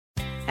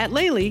At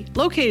Lely,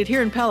 located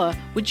here in Pella,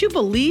 would you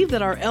believe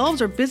that our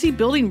elves are busy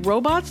building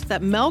robots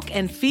that milk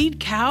and feed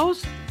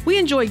cows? We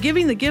enjoy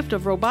giving the gift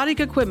of robotic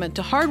equipment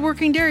to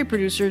hardworking dairy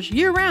producers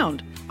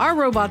year-round. Our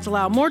robots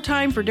allow more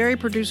time for dairy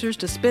producers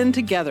to spend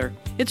together.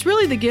 It's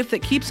really the gift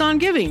that keeps on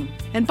giving.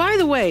 And by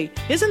the way,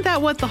 isn't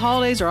that what the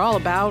holidays are all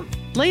about?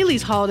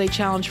 Lely's holiday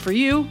challenge for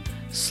you: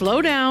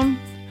 slow down,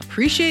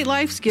 appreciate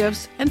life's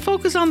gifts, and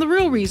focus on the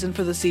real reason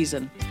for the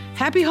season.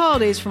 Happy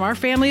holidays from our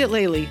family at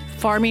Lely,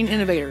 Farming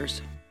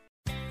Innovators.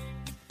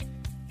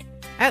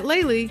 At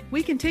Lely,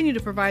 we continue to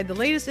provide the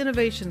latest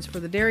innovations for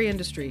the dairy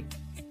industry.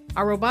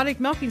 Our robotic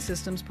milking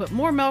systems put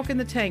more milk in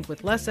the tank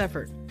with less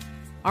effort.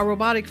 Our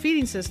robotic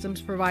feeding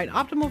systems provide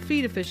optimal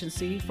feed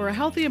efficiency for a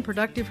healthy and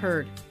productive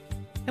herd.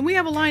 And we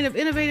have a line of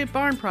innovative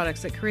barn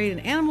products that create an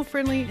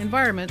animal-friendly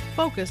environment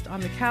focused on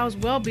the cow's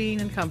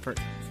well-being and comfort.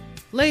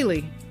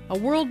 Lely, a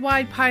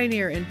worldwide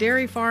pioneer in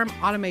dairy farm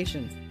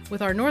automation,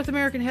 with our North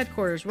American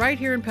headquarters right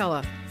here in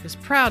Pella, is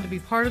proud to be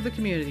part of the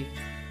community.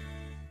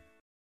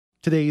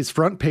 Today's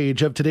front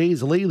page of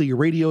today's Lely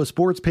Radio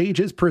Sports page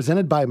is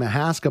presented by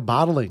Mahaska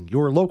Bottling,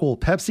 your local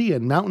Pepsi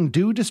and Mountain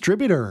Dew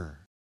distributor.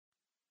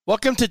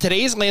 Welcome to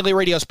today's Lely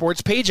Radio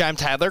Sports page. I'm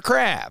Tyler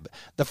Crabb.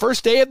 The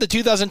first day of the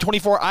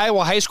 2024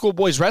 Iowa High School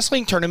Boys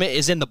Wrestling Tournament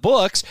is in the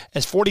books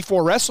as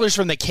 44 wrestlers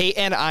from the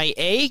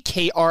KNIA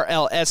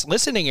KRLS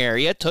listening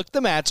area took the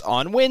mats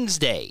on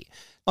Wednesday.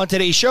 On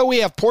today's show,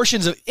 we have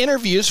portions of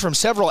interviews from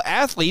several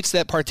athletes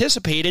that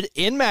participated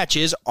in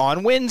matches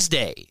on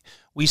Wednesday.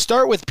 We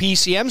start with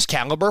PCM's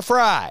Caliber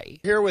Fry.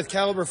 Here with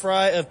Caliber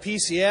Fry of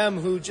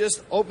PCM, who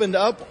just opened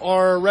up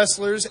our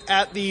wrestlers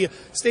at the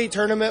state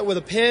tournament with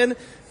a pin.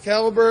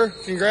 Caliber,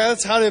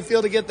 congrats. How did it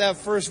feel to get that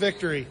first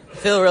victory? I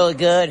feel really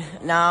good.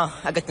 Now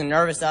I got the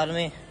nervous out of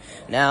me.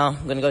 Now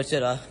I'm going to go to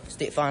the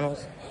state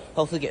finals,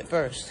 hopefully get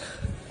first.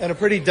 And a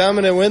pretty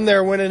dominant win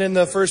there, winning in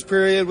the first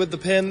period with the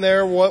pin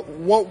there.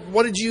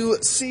 What did you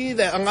see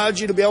that allowed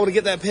you to be able to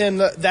get that pin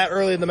that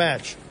early in the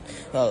match?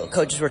 Well,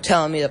 coaches were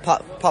telling me to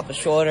pop a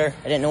shoulder.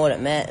 I didn't know what it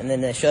meant, and then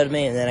they showed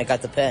me, and then I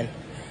got the pin.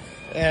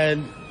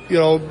 And,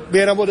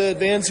 being able to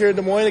advance here in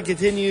Des Moines and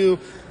continue,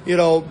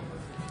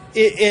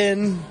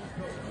 in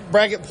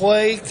bracket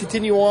play,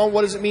 continue on,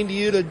 what does it mean to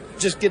you to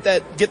just get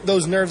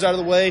those nerves out of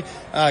the way,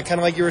 kind of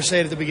like you were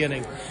saying at the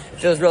beginning? It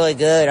feels really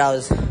good. I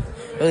was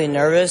really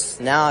nervous.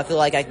 Now I feel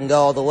like I can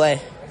go all the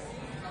way.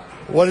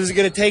 What is it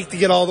going to take to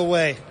get all the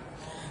way?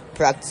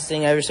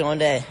 Practicing every single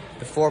day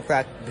before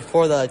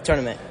the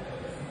tournament.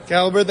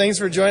 Caliber, thanks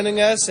for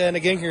joining us, and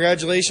again,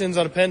 congratulations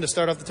on a pin to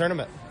start off the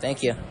tournament.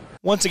 Thank you.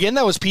 Once again,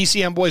 that was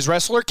PCM boys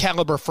wrestler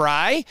Caliber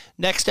Fry.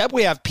 Next up,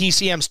 we have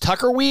PCM's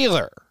Tucker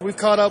Wheeler. We've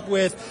caught up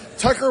with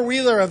Tucker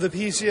Wheeler of the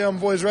PCM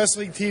boys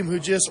wrestling team, who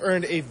just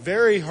earned a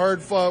very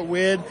hard-fought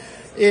win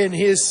in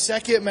his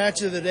second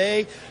match of the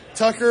day.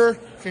 Tucker,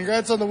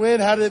 congrats on the win.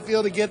 How did it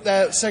feel to get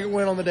that second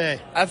win on the day?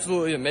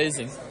 Absolutely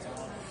amazing.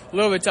 A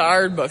little bit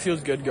tired, but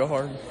feels good to go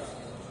hard.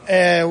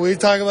 And we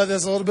talked about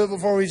this a little bit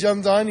before we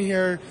jumped on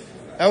here.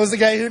 That was the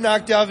guy who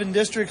knocked you out in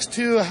Districts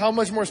 2. How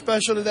much more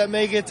special did that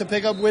make it to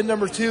pick up win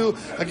number 2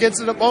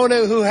 against an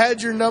opponent who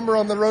had your number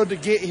on the road to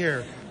get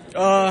here?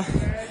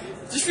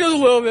 Just feels a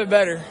little bit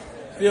better.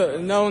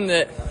 Knowing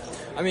that,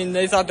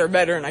 they thought they're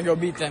better and I go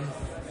beat them.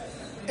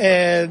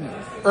 And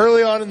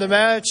early on in the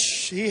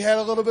match, he had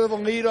a little bit of a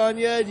lead on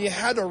you, and you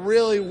had to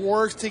really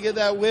work to get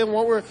that win.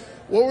 What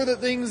were the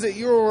things that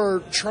you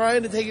were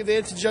trying to take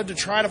advantage of to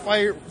try to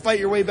fight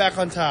your way back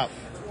on top?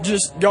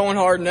 Just going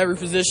hard in every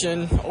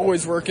position,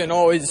 always working,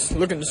 always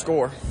looking to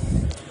score.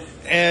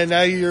 And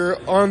now you're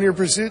on your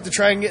pursuit to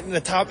try and get in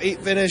the top 8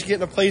 finish,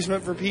 getting a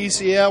placement for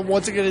PCM.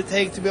 What's it going to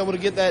take to be able to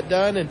get that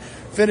done and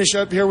finish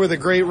up here with a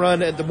great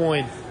run at Des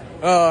Moines?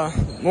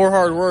 More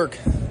hard work.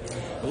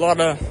 A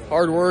lot of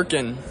hard work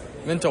and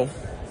mental.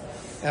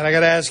 And I got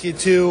to ask you,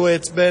 too,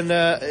 it's been,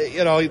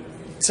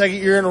 second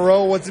year in a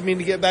row. What's it mean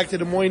to get back to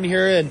Des Moines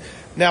here and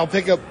now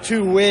pick up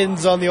 2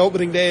 wins on the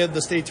opening day of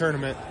the state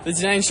tournament?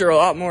 It's sure a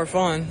lot more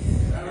fun.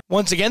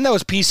 Once again, that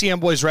was PCM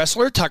boys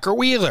wrestler Tucker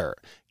Wheeler.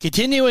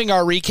 Continuing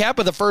our recap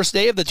of the first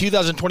day of the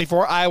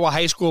 2024 Iowa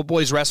High School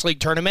Boys Wrestling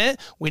Tournament,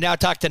 we now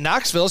talk to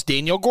Knoxville's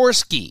Daniel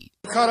Gorski.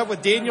 Caught up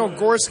with Daniel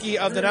Gorski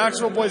of the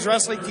Knoxville Boys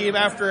Wrestling Team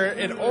after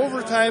an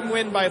overtime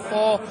win by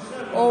fall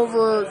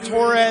over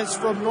Torres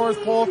from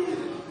North Pole.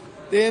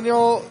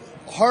 Daniel,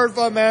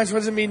 hard-fought match. What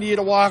does it mean to you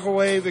to walk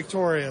away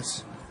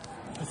victorious?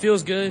 It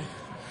feels good.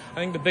 I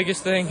think the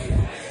biggest thing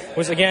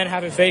was, again,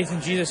 having faith in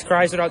Jesus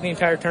Christ throughout the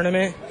entire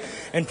tournament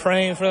and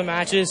praying for the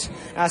matches,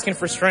 asking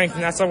for strength,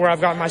 and that's where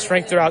I've gotten my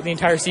strength throughout the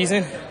entire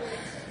season.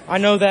 I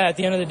know that at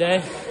the end of the day,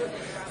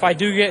 if I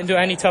do get into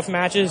any tough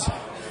matches,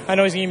 I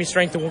know he's going to give me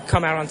strength to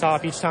come out on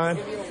top each time.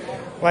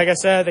 Like I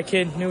said, the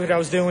kid knew what I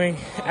was doing.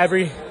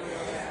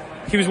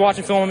 He was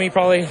watching film of me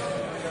probably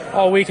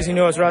all week because he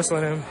knew I was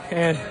wrestling him,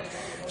 and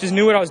just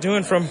knew what I was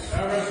doing from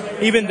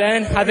even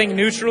then. I think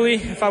neutrally,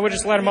 if I would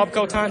just let him up a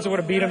couple times, I would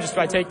have beat him just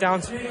by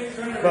takedowns.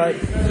 But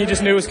he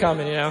just knew it was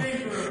coming,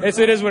 It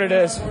is what it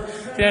is.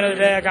 At the end of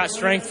the day, I got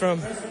strength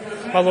from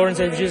my Lord and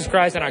Savior Jesus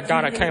Christ, and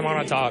I came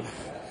on top.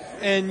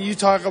 and you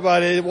talk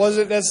about it. It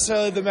wasn't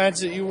necessarily the match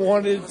that you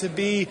wanted it to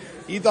be.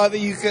 You thought that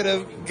you could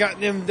have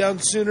gotten him down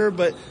sooner,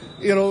 but,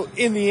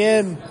 in the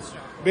end,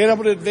 being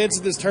able to advance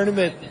in this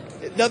tournament,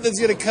 nothing's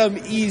going to come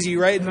easy,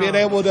 right? And being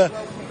able to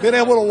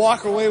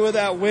walk away with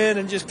that win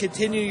and just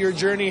continue your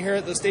journey here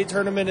at the state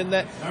tournament in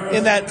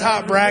that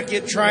top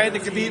bracket, trying to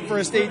compete for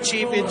a state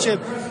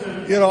championship.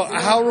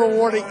 How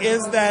rewarding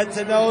is that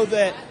to know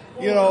that,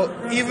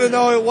 even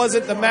though it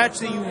wasn't the match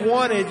that you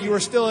wanted, you were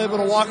still able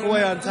to walk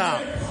away on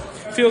top?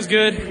 Feels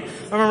good.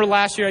 I remember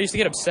last year I used to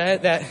get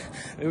upset that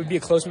it would be a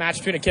close match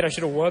between a kid I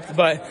should have whooped,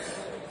 but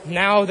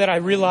now that I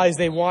realize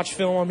they watch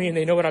film on me and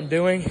they know what I'm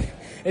doing,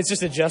 it's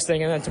just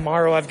adjusting. And then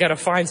tomorrow I've got to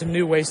find some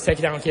new ways to take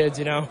down kids,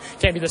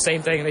 Can't be the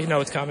same thing. They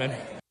know it's coming.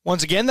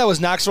 Once again, that was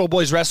Knoxville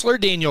boys wrestler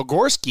Daniel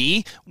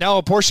Gorski. Now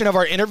a portion of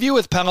our interview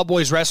with Pella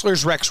boys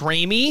wrestlers Rex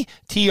Ramey,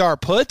 T.R.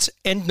 Putz,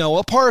 and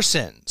Noah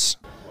Parsons.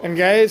 And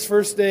guys,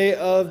 first day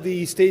of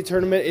the state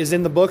tournament is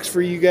in the books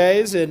for you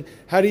guys. And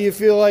how do you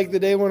feel like the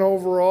day went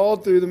overall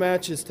through the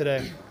matches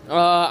today?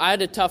 I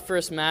had a tough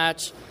first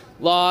match.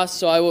 Lost,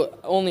 so I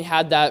only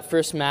had that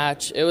first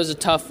match. It was a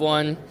tough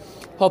one.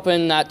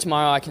 Hoping that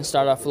tomorrow I can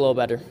start off a little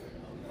better.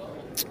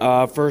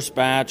 First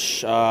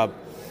match was a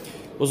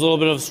little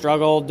bit of a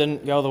struggle.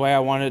 Didn't go the way I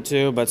wanted it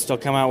to, but still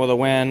come out with a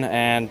win.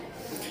 And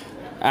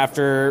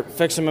after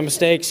fixing my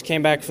mistakes,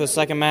 came back for the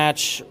second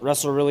match.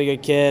 Wrestled a really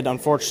good kid.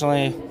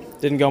 Unfortunately,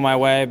 didn't go my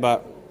way,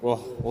 but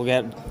we'll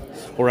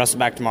wrestle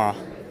back tomorrow.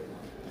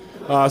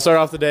 Started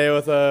off the day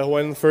with a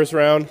win in the first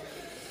round.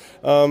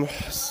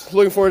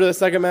 Looking forward to the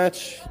second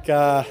match.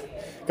 Got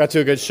to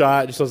a good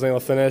shot, just wasn't able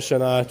to finish,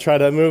 and tried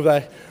to move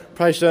that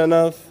probably shouldn't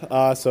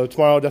have. So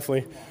tomorrow,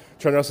 definitely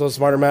try to wrestle a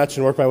smarter match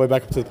and work my way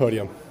back up to the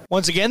podium.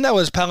 Once again, that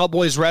was Pella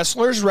boys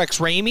wrestlers Rex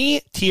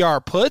Ramey,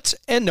 T.R. Putz,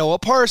 and Noah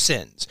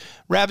Parsons.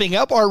 Wrapping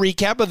up our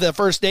recap of the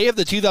first day of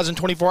the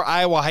 2024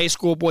 Iowa High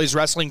School Boys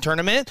Wrestling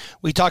Tournament,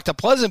 we talked to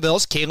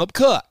Pleasantville's Caleb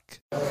Cook.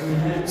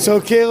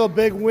 So, Caleb,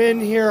 big win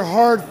here,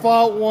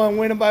 hard-fought one,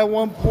 winning by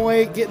 1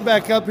 point, getting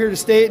back up here to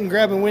state and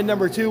grabbing win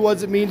number 2. What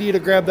does it mean to you to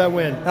grab that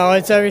win? Oh,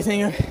 it's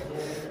everything.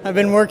 I've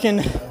been working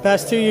the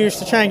past 2 years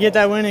to try and get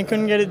that win and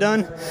couldn't get it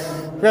done.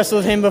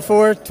 Wrestled him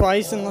before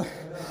twice and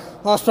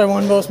lost by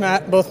one both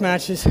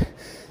matches.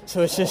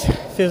 So it just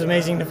feels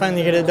amazing to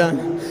finally get it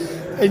done.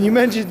 And you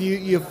mentioned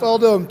you fell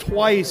to him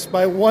twice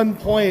by 1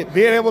 point.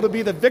 Being able to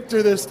be the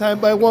victor this time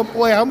by 1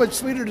 point, how much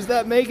sweeter does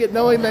that make it,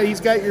 knowing that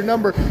he's got your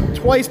number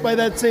twice by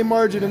that same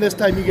margin and this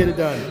time you get it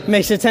done?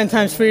 Makes it 10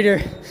 times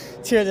sweeter.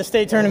 It's here at the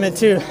state tournament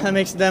too. That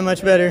makes it that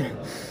much better.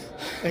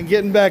 And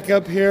getting back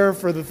up here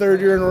for the third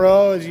year in a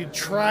row as you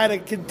try to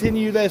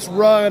continue this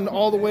run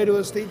all the way to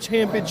a state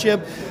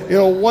championship,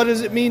 what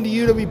does it mean to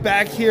you to be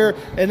back here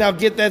and now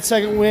get that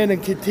second win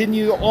and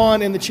continue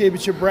on in the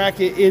championship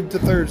bracket into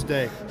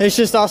Thursday? It's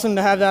just awesome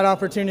to have that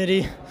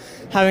opportunity.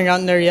 Haven't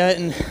gotten there yet,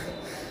 and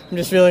I'm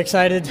just really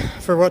excited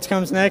for what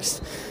comes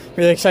next.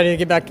 Really excited to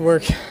get back to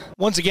work.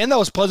 Once again, that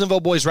was Pleasantville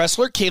boys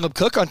wrestler Caleb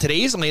Cook on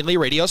today's Lely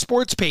Radio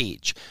Sports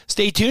page.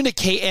 Stay tuned to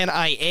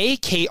KNIA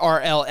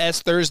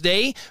KRLS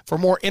Thursday for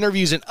more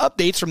interviews and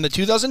updates from the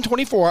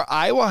 2024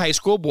 Iowa High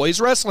School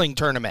Boys Wrestling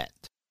Tournament.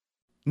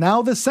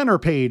 Now the center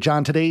page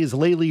on today's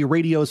Lely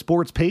Radio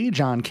Sports page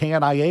on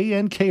KNIA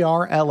and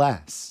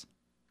KRLS.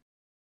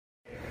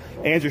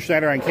 Andrew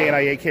Schneider on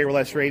KNIA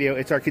KRLS Radio.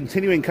 It's our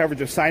continuing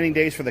coverage of signing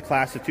days for the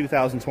class of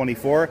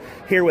 2024.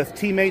 Here with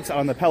teammates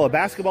on the Pella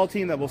basketball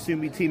team that will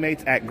soon be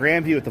teammates at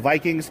Grandview with the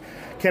Vikings,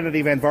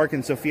 Kennedy Van Vark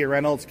and Sophia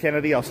Reynolds.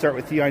 Kennedy, I'll start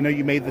with you. I know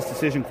you made this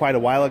decision quite a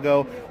while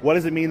ago. What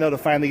does it mean, though, to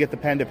finally get the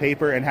pen to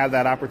paper and have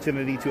that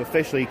opportunity to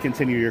officially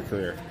continue your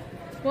career?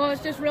 Well,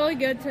 it's just really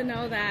good to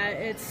know that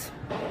it's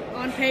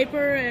on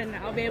paper and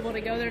I'll be able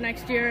to go there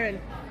next year and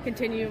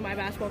continue my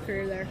basketball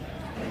career there.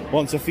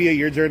 Well, and Sophia,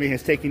 your journey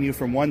has taken you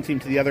from one team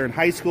to the other in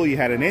high school. You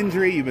had an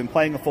injury. You've been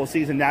playing a full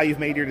season. Now you've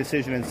made your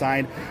decision and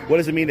signed. What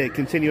does it mean to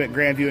continue at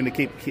Grandview and to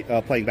keep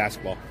playing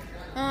basketball?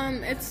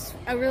 It's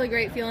a really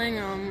great feeling.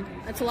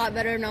 It's a lot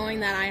better knowing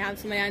that I have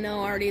somebody I know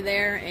already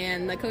there,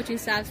 and the coaching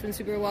staff's been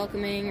super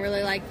welcoming,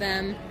 really like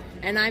them.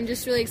 And I'm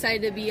just really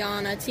excited to be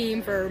on a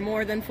team for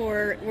more than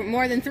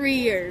 3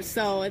 years,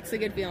 so it's a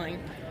good feeling.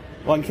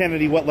 Well, and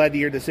Kennedy, what led to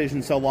your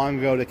decision so long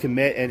ago to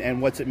commit,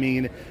 and what's it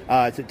mean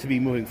to be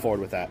moving forward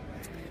with that?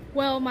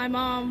 Well, my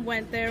mom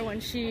went there when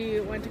she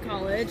went to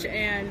college,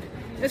 and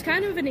it was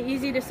kind of an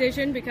easy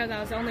decision because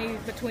I was only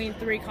between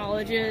 3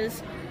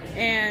 colleges,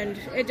 and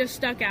it just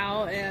stuck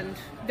out. And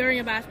during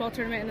a basketball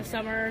tournament in the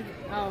summer,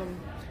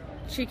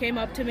 she came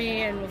up to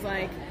me and was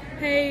like,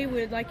 hey,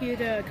 we'd like you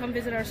to come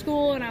visit our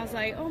school. And I was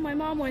like, oh, my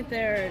mom went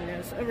there, and it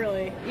was a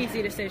really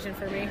easy decision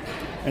for me.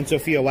 And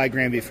Sophia, why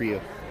Grandview for you?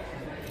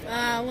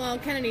 Well,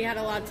 Kennedy had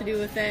a lot to do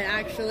with it,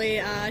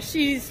 actually.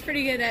 She's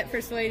pretty good at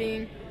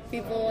persuading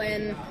people,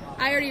 and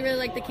I already really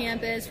like the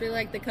campus, really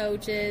like the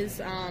coaches.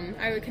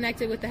 I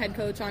connected with the head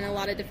coach on a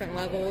lot of different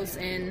levels,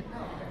 and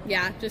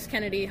yeah, just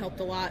Kennedy helped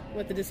a lot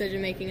with the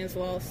decision making as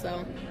well.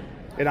 So.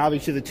 And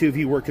obviously the two of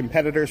you were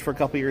competitors for a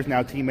couple of years,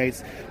 now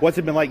teammates. What's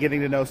it been like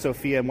getting to know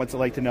Sophia, and what's it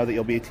like to know that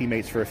you'll be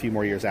teammates for a few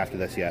more years after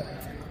this yet?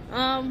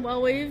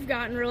 Well, we've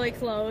gotten really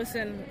close,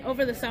 and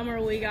over the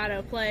summer we got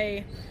to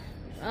play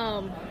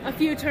a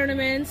few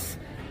tournaments,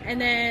 and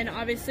then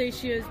obviously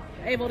she was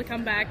able to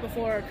come back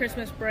before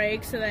Christmas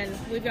break, so then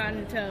we've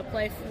gotten to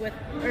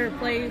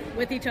play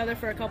with each other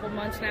for a couple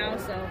months now,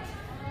 so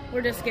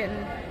we're just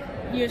getting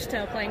used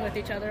to playing with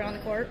each other on the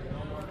court.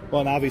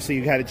 Well, and obviously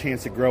you've had a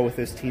chance to grow with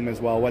this team as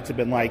well. What's it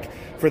been like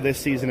for this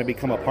season to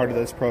become a part of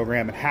this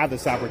program and have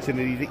this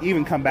opportunity to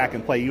even come back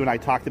and play? You and I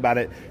talked about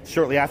it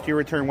shortly after your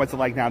return. What's it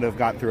like now to have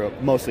gotten through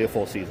mostly a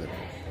full season?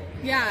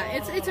 Yeah,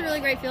 it's a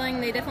really great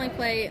feeling. They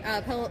definitely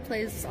Pella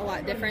plays a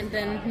lot different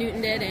than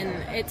Newton did, and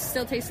it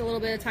still takes a little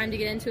bit of time to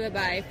get into it,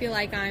 but I feel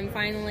like I'm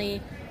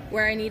finally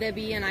where I need to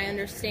be, and I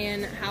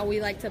understand how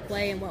we like to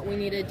play and what we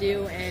need to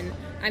do. And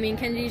I mean,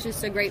 Kennedy's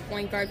just a great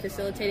point guard,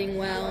 facilitating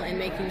well and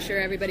making sure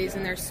everybody's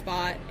in their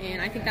spot,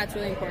 and I think that's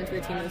really important to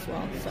the team as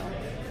well. So.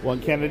 Well, in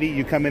Kennedy,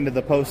 you come into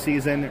the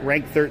postseason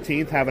ranked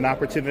 13th, have an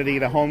opportunity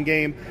at a home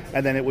game,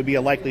 and then it would be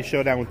a likely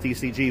showdown with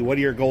DCG. What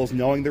are your goals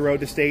knowing the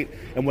road to state,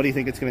 and what do you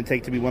think it's going to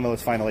take to be one of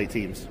those final 8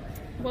 teams?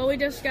 Well, we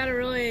just got to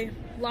really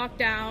lock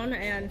down,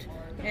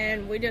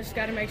 and we just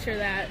got to make sure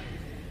that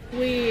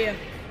we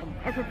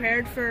are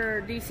prepared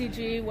for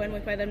DCG when we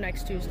play them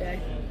next Tuesday.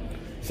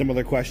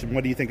 Similar question,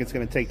 what do you think it's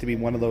going to take to be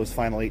one of those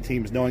final 8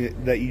 teams,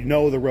 knowing that you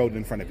know the road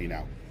in front of you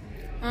now?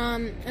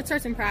 It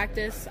starts in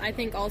practice. I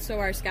think also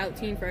our scout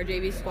team for our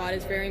JV squad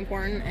is very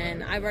important,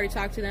 and I've already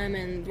talked to them,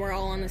 and we're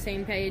all on the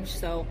same page.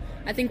 So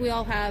I think we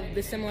all have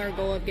the similar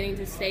goal of getting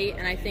to state,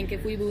 and I think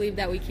if we believe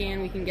that we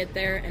can get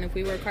there, and if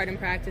we work hard in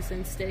practice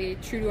and stay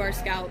true to our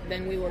scout,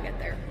 then we will get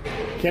there.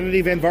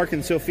 Kennedy, Van Vark,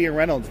 and Sophia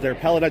Reynolds, they're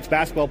Pella Dutch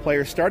basketball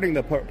players starting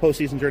the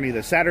postseason journey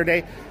this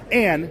Saturday,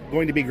 and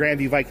going to be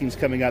Grandview Vikings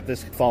coming up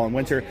this fall and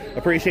winter.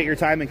 Appreciate your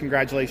time, and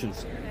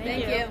congratulations.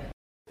 Thank you.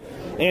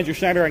 Andrew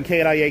Schneider on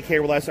KNIA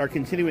KRLS, our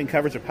continuing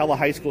coverage of Pella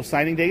High School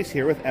signing days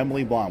here with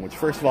Emily Blom, which,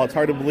 first of all, it's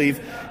hard to believe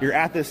you're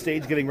at this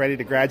stage getting ready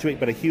to graduate,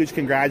 but a huge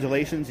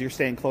congratulations. You're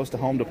staying close to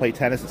home to play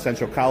tennis at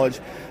Central College.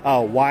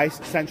 Why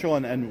Central,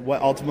 and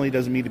what ultimately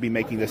does it mean to be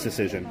making this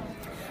decision?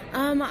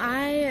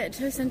 I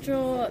chose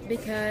Central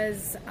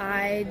because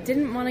I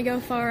didn't want to go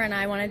far and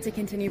I wanted to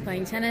continue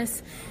playing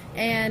tennis.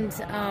 And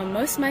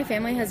most of my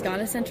family has gone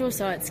to Central,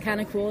 so it's kind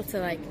of cool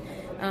to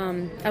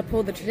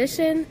uphold the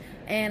tradition,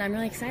 and I'm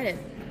really excited.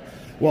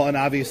 Well, and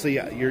obviously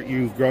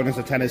you've grown as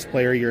a tennis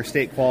player. You're a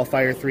state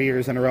qualifier 3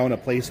 years in a row and a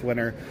place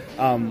winner.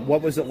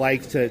 What was it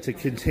like to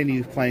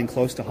continue playing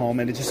close to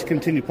home and to just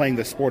continue playing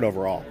the sport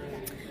overall?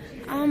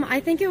 I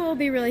think it will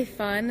be really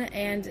fun,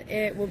 and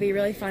it will be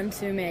really fun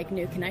to make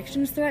new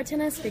connections throughout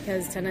tennis,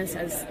 because tennis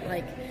has,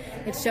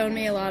 it's shown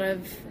me a lot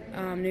of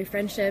new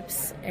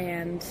friendships,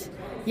 and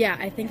yeah,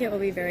 I think it will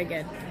be very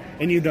good.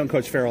 And you've known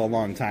Coach Farrell a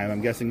long time.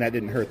 I'm guessing that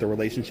didn't hurt the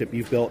relationship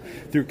you've built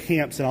through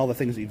camps and all the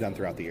things that you've done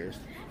throughout the years.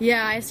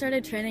 Yeah, I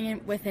started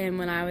training with him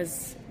when I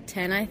was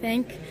 10, I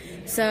think.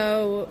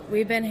 So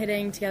we've been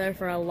hitting together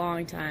for a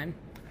long time.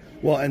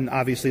 Well, and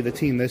obviously the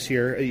team this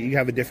year, you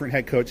have a different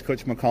head coach.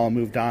 Coach McCollum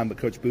moved on, but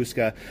Coach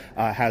Buska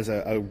has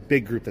a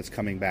big group that's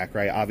coming back,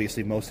 right?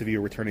 Obviously, most of you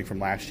are returning from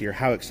last year.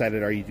 How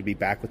excited are you to be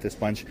back with this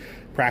bunch,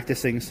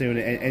 practicing soon,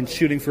 and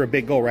shooting for a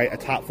big goal, right? A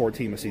top 4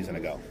 team a season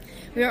ago.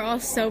 We are all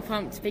so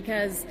pumped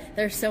because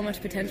there's so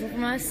much potential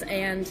from us,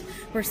 and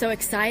we're so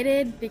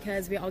excited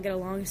because we all get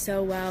along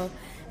so well,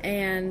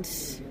 and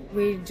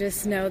we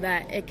just know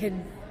that it could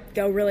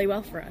go really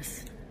well for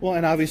us. Well,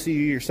 and obviously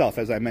you yourself,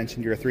 as I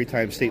mentioned, you're a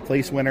 3-time state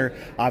place winner,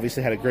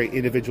 obviously had a great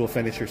individual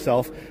finish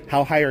yourself.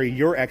 How high are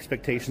your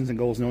expectations and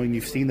goals, knowing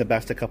you've seen the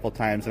best a couple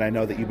times, and I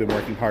know that you've been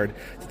working hard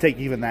to take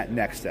even that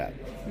next step?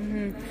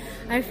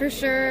 I for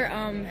sure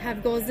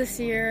have goals this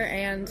year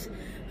and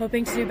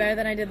hoping to do better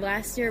than I did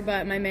last year,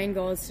 but my main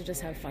goal is to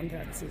just have fun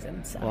throughout the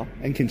season. So. Well,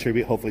 and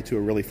contribute hopefully to a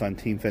really fun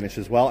team finish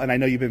as well. And I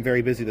know you've been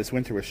very busy this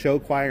winter with show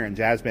choir and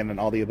jazz band and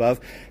all the above.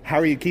 How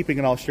are you keeping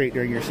it all straight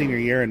during your senior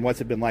year, and what's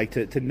it been like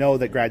to know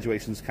that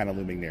graduation's kind of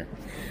looming near?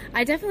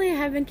 I definitely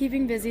have been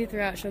keeping busy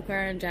throughout show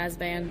choir and jazz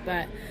band,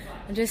 but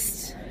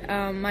just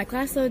my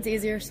class load's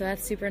easier, so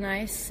that's super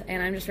nice,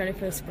 and I'm just ready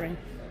for the spring.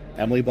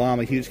 Emily Blom,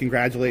 a huge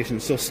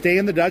congratulations. So stay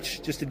in the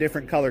Dutch, just a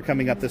different color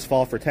coming up this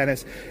fall for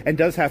tennis, and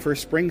does have her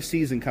spring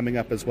season coming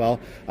up as well.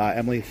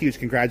 Emily, a huge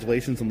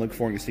congratulations, and look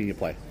forward to seeing you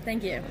play.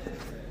 Thank you.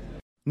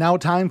 Now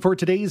time for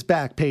today's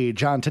back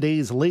page on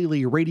today's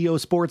Lely Radio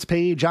Sports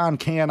page on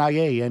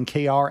KNIA and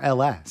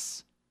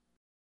KRLS.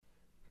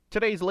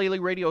 Today's Lely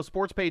Radio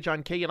Sports page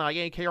on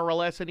KNIA,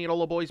 KRLS,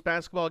 Indianola boys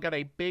basketball got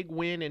a big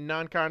win in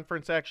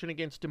non-conference action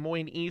against Des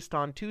Moines East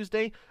on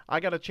Tuesday. I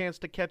got a chance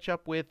to catch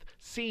up with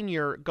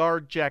senior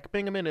guard Jack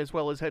Bingaman as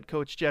well as head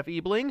coach Jeff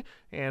Ebling,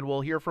 and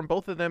we'll hear from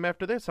both of them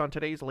after this on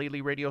today's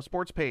Lely Radio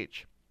Sports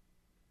page.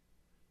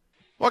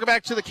 Welcome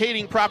back to the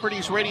Kading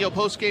Properties Radio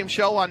postgame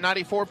show on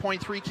 94.3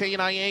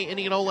 KNIA,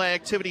 Indianola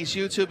Activities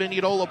YouTube.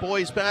 Indianola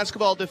boys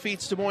basketball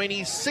defeats Des Moines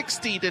East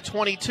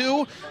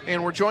 60-22,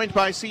 and we're joined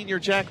by senior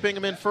Jack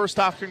Bingaman. First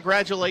off,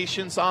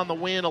 congratulations on the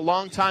win. A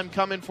long time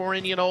coming for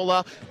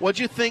Indianola. What'd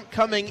you think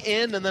coming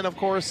in, and then of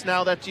course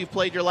now that you've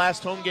played your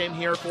last home game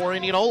here for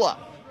Indianola?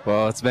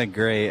 Well, it's been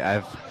great.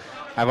 I've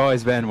I've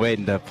always been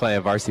waiting to play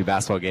a varsity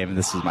basketball game, and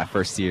this was my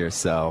first year,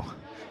 so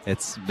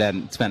it's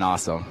been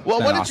awesome. Well,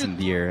 it's been an awesome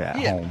year at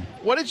home.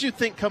 What did you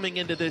think coming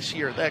into this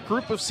year? That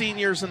group of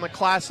seniors in the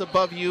class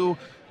above you,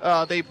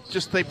 they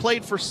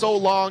played for so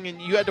long,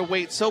 and you had to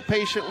wait so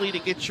patiently to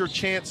get your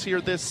chance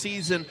here this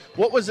season.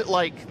 What was it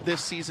like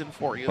this season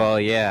for you? Well,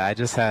 yeah, I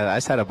just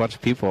had a bunch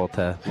of people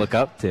to look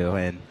up to,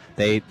 and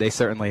they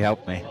certainly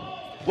helped me.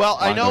 Well,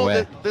 I know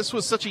that this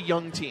was such a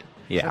young team.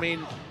 Yeah. I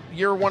mean,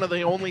 you're one of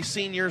the only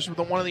seniors,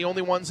 one of the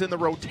only ones in the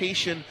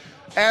rotation.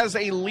 As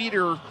a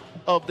leader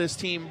of this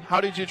team, how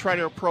did you try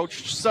to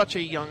approach such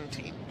a young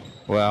team?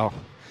 Well,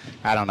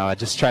 I don't know. I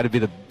just try to be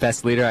the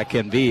best leader I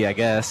can be, I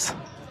guess.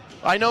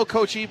 I know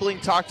Coach Ebling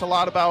talked a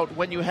lot about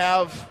when you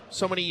have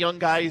so many young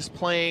guys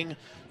playing,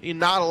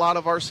 not a lot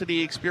of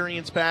varsity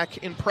experience back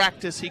in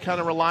practice, he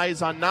kind of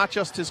relies on not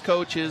just his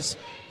coaches,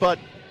 but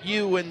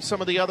you and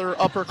some of the other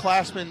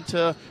upperclassmen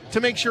to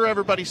make sure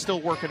everybody's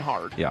still working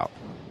hard. Yeah.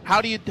 How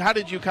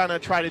did you kind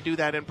of try to do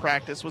that in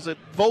practice? Was it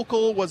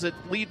vocal? Was it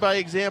lead by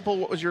example?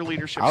 What was your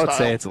leadership I would style?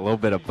 say it's a little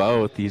bit of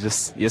both. You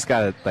just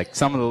gotta, like,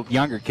 some of the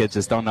younger kids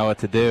just don't know what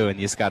to do, and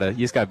you just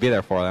gotta be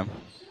there for them.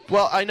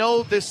 Well, I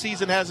know this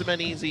season hasn't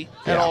been easy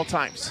at all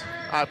times.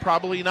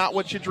 Probably not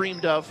what you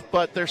dreamed of,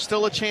 but there's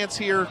still a chance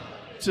here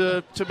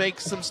to make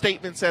some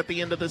statements at the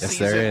end of the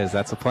season. Yes, there is.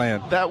 That's a plan.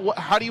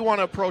 How do you want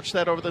to approach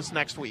that over this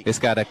next week?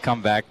 Just got to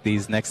come back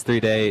these next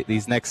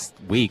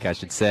week, I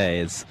should say.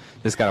 Is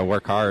just got to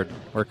work hard,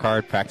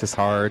 practice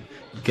hard,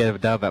 get a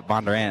dub at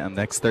Bondurant on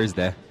next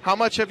Thursday. How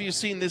much have you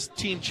seen this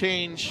team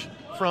change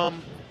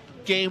from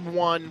game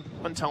one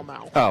until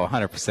now? Oh,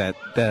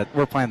 100%.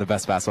 We're playing the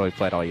best basketball we've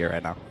played all year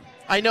right now.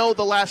 I know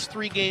the last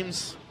 3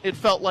 games, it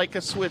felt like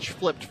a switch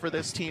flipped for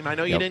this team. I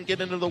know you didn't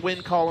get into the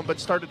win column, but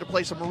started to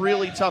play some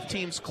really tough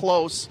teams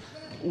close.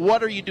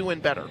 What are you doing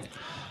better?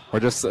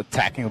 We're just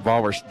attacking the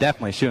ball. We're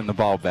definitely shooting the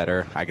ball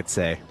better, I could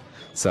say.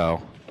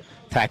 So,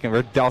 attacking.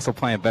 We're also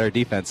playing better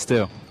defense,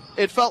 too.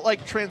 It felt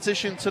like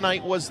transition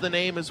tonight was the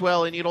name as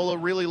well, and Indianola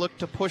really looked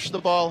to push the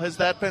ball. Has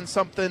that been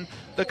something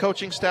the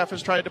coaching staff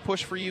has tried to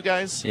push for you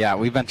guys? Yeah,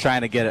 we've been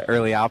trying to get it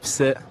early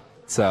opposite.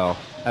 So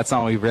that's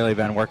something we've really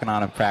been working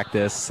on in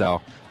practice.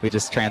 So we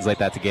just translate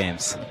that to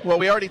games. Well,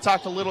 we already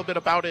talked a little bit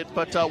about it,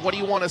 but what do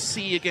you want to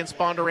see against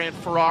Bondurant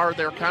Farrar?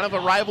 They're kind of a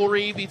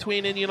rivalry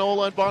between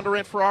Indianola and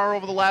Bondurant Farrar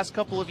over the last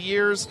couple of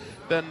years.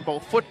 Been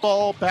both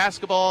football,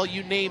 basketball,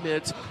 you name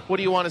it. What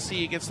do you want to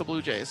see against the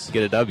Blue Jays?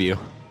 Get a W.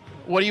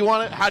 What do you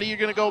want? How are you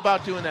going to go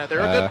about doing that? They're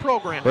a good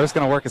program. We're just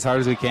going to work as hard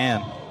as we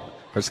can.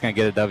 We're just going to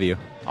get a W.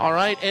 All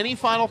right. Any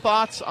final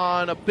thoughts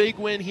on a big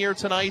win here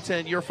tonight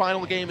and your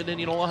final game at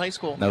Indianola High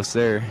School? No,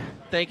 sir.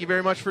 Thank you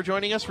very much for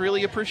joining us.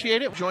 Really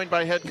appreciate it. Joined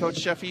by head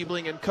coach Jeff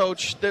Ebling. And,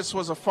 Coach, this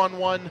was a fun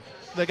one.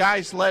 The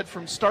guys led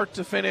from start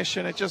to finish,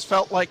 and it just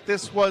felt like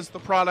this was the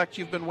product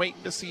you've been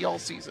waiting to see all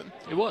season.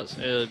 It was.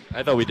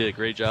 I thought we did a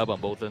great job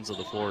on both ends of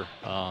the floor.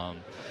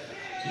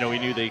 We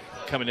knew they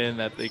coming in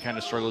that they kind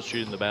of struggled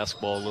shooting the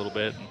basketball a little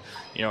bit.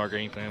 And, our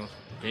game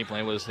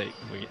plan was, hey,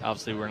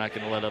 we're not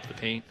going to let up the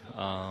paint.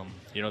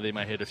 They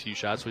might hit a few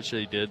shots, which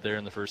they did there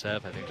in the first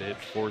half. I think they hit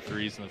 4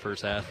 threes in the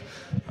first half.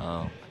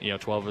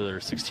 12 of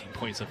their 16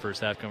 points in the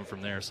first half coming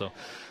from there. So,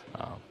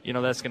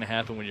 that's going to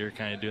happen when you're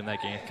kind of doing that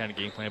kind of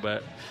game plan.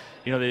 But,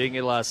 they didn't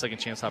get a lot of second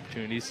chance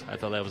opportunities. I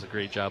thought that was a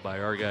great job by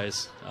our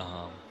guys,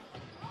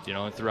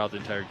 and throughout the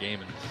entire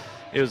game. And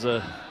it was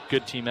a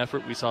good team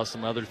effort. We saw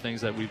some other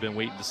things that we've been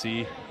waiting to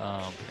see.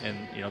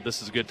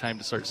 This is a good time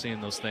to start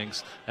seeing those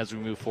things as we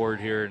move forward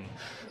here. And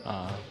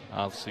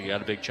obviously, you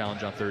got a big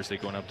challenge on Thursday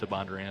going up to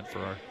Bondurant for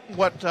our.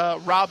 What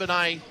Rob and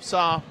I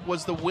saw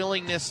was the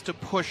willingness to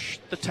push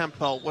the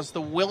tempo, was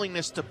the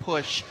willingness to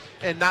push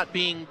and not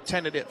being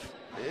tentative.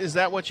 Is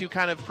that what you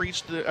kind of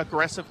preached, the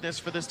aggressiveness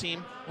for this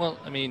team? Well,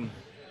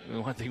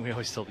 one thing we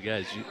always tell the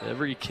guys,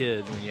 every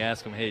kid, when you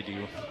ask them, hey, do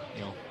you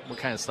what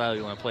kind of style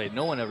you want to play?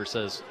 No one ever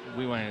says,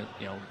 we want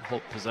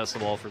to, possess the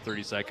ball for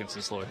 30 seconds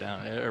and slow it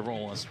down.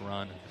 Everyone wants to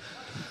run.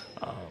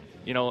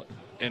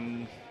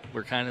 And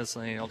we're kind of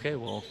saying, okay,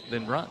 well,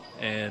 then run.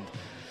 And,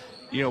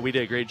 we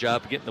did a great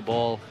job getting the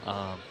ball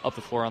up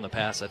the floor on the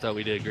pass. I thought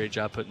we did a great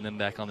job putting them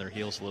back on their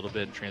heels a little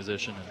bit in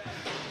transition.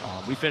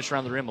 And we finished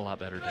around the rim a lot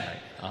better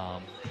tonight.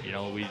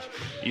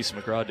 Easton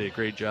McGraw did a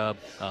great job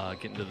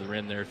getting to the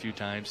rim there a few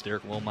times.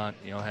 Derek Wilmot,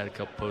 had a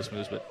couple post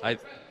moves. But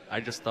I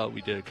just thought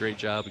we did a great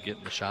job of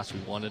getting the shots we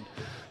wanted.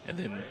 And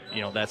then,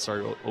 that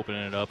started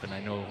opening it up. And I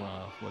know,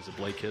 was it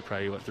Blake hit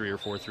probably, 3 or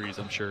 4 threes,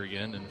 I'm sure,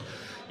 again. And,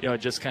 it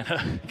just kind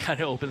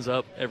of opens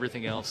up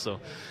everything else. So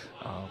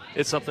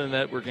it's something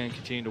that we're going to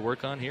continue to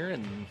work on here.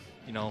 And,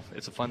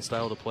 it's a fun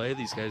style to play.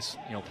 These guys,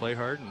 play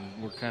hard.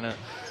 And we're kind of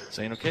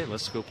saying, okay,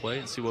 let's go play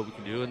and see what we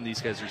can do. And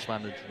these guys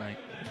responded tonight.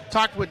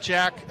 Talked with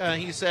Jack.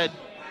 He said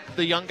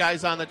the young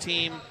guys on the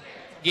team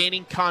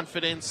gaining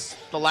confidence.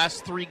 The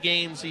last 3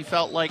 games, he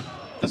felt like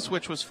the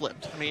switch was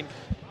flipped.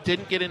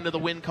 Didn't get into the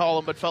win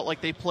column, but felt like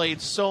they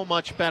played so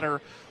much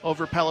better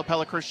over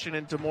Pella Christian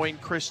and Des Moines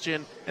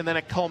Christian, and then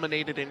it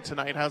culminated in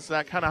tonight. How's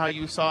that kind of how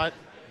you saw it?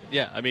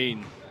 Yeah,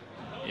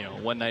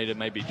 one night it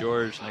might be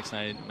George, next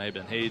night it might have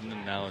been Hayden,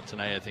 and now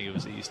tonight I think it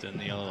was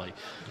Easton. Like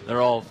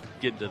they're all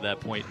getting to that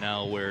point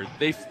now where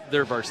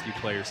they're varsity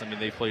players. I mean,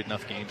 they've played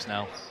enough games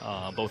now,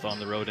 both on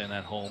the road and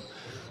at home,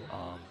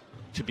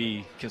 to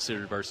be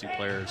considered varsity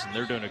players, and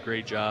they're doing a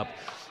great job.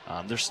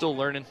 They're still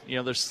learning.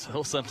 They're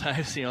still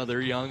sometimes,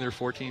 they're young. They're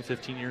 14,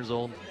 15 years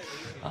old.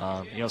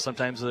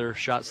 Sometimes their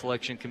shot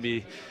selection can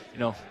be,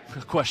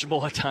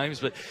 questionable at times,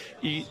 but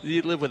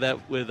you live with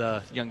that with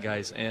young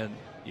guys. And,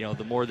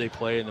 the more they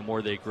play and the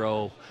more they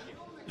grow,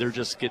 they're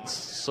just getting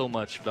so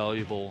much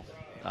valuable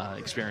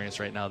experience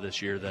right now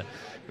this year that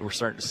we're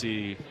starting to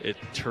see it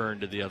turn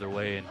to the other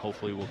way, and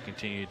hopefully we'll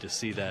continue to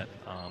see that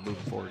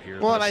moving forward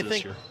here. Well, and I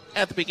think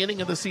at the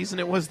beginning of the season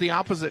it was the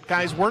opposite.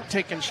 Guys weren't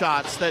taking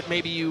shots that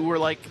maybe you were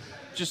like,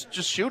 just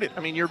shoot it. I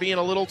mean, you're being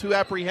a little too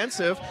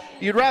apprehensive.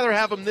 You'd rather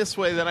have them this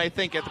way than I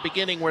think at the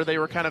beginning where they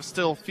were kind of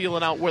still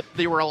feeling out what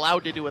they were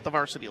allowed to do at the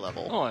varsity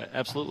level. Oh,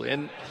 absolutely.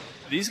 And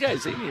these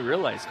guys, they need to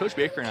realize, Coach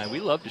Baker and I,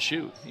 we love to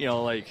shoot.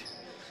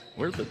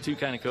 We're the two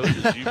kind of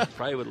coaches you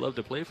probably would love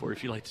to play for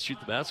if you like to shoot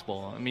the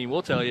basketball. I mean,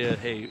 we'll tell you,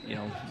 hey,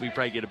 we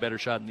probably get a better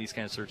shot in these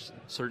kind of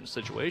certain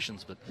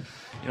situations. But,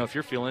 if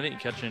you're feeling it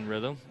and catching in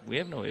rhythm, we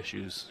have no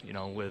issues,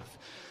 with,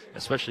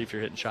 especially if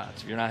you're hitting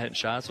shots. If you're not hitting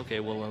shots, okay,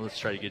 well, then let's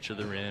try to get to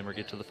the rim or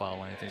get to the foul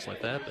line, things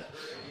like that. But,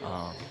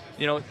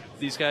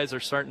 these guys are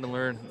starting to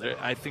learn.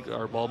 I think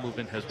our ball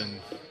movement has been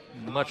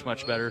much,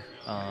 much better,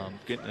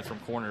 getting it from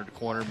corner to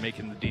corner,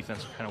 making the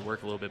defense kind of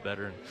work a little bit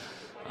better. And,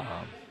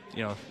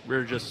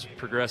 we're just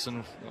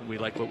progressing. We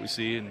like what we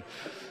see, and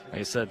like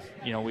I said,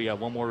 we got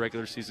one more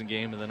regular season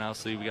game, and then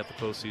obviously we got the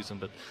postseason.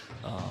 But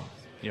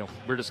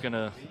we're just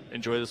gonna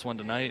enjoy this one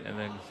tonight, and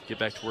then get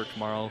back to work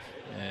tomorrow,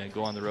 and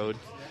go on the road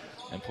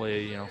and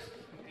play.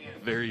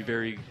 Very,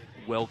 very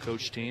well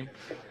coached team,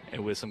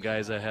 and with some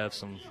guys that have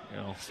some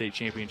state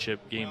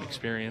championship game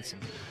experience,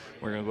 and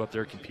we're gonna go up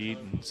there, compete,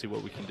 and see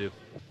what we can do.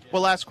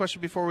 Well, last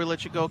question before we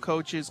let you go,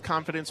 Coach, is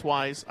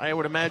confidence-wise. I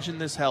would imagine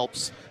this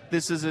helps.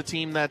 This is a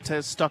team that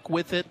has stuck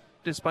with it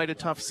despite a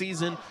tough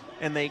season,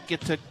 and they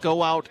get to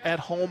go out at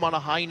home on a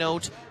high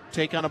note,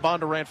 take on a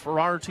Bondurant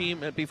Farrar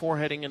team before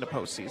heading into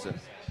postseason.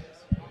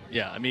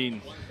 Yeah, I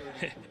mean,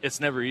 it's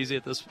never easy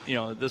at this,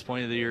 at this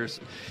point of the year.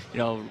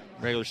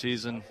 Regular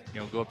season,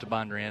 go up to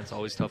Bondurant. It's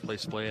always a tough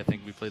place to play. I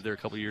think we played there a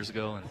couple years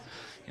ago, and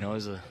it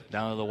was a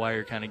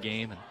down-to-the-wire kind of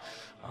game, and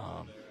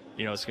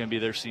it's going to be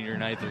their senior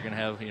night. They're going to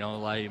have, a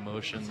lot of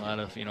emotion, a lot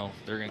of,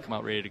 they're going to come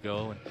out ready to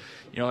go. And,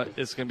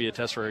 it's going to be a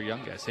test for our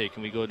young guys. Hey,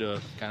 can we go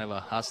to kind of a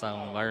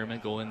hostile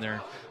environment, go in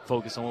there,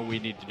 focus on what we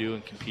need to do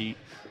and compete?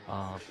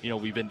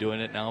 We've been doing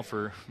it now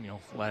for,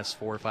 last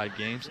 4 or 5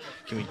 games.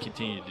 Can we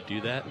continue to do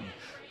that? And,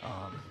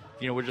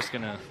 we're just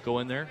going to go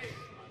in there.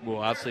 We'll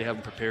obviously have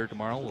them prepared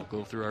tomorrow. We'll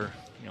go through our,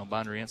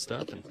 Bondurant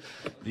stuff, and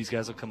these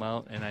guys will come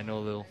out, and I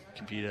know they'll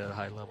compete at a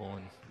high level,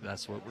 and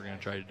that's what we're going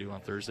to try to do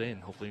on Thursday,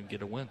 and hopefully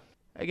get a win.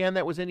 Again,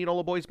 that was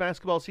Indianola boys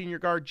basketball senior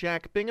guard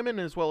Jack Bingaman,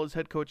 as well as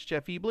head coach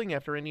Jeff Ebling,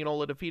 after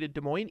Indianola defeated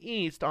Des Moines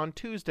East on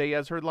Tuesday,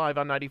 as heard live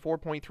on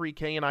 94.3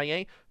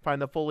 KNIA. Find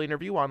the full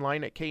interview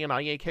online at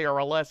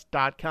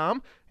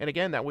KNIAKRLS.com. And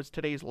again, that was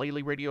today's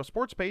Lely Radio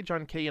Sports page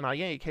on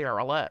KNIA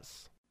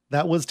KRLS.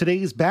 That was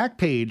today's back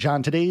page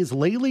on today's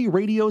Lely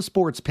Radio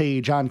Sports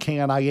page on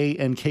KNIA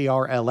and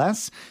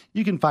KRLS.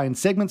 You can find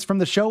segments from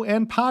the show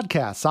and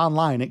podcasts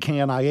online at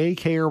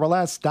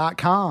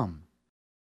KNIAKRLS.com.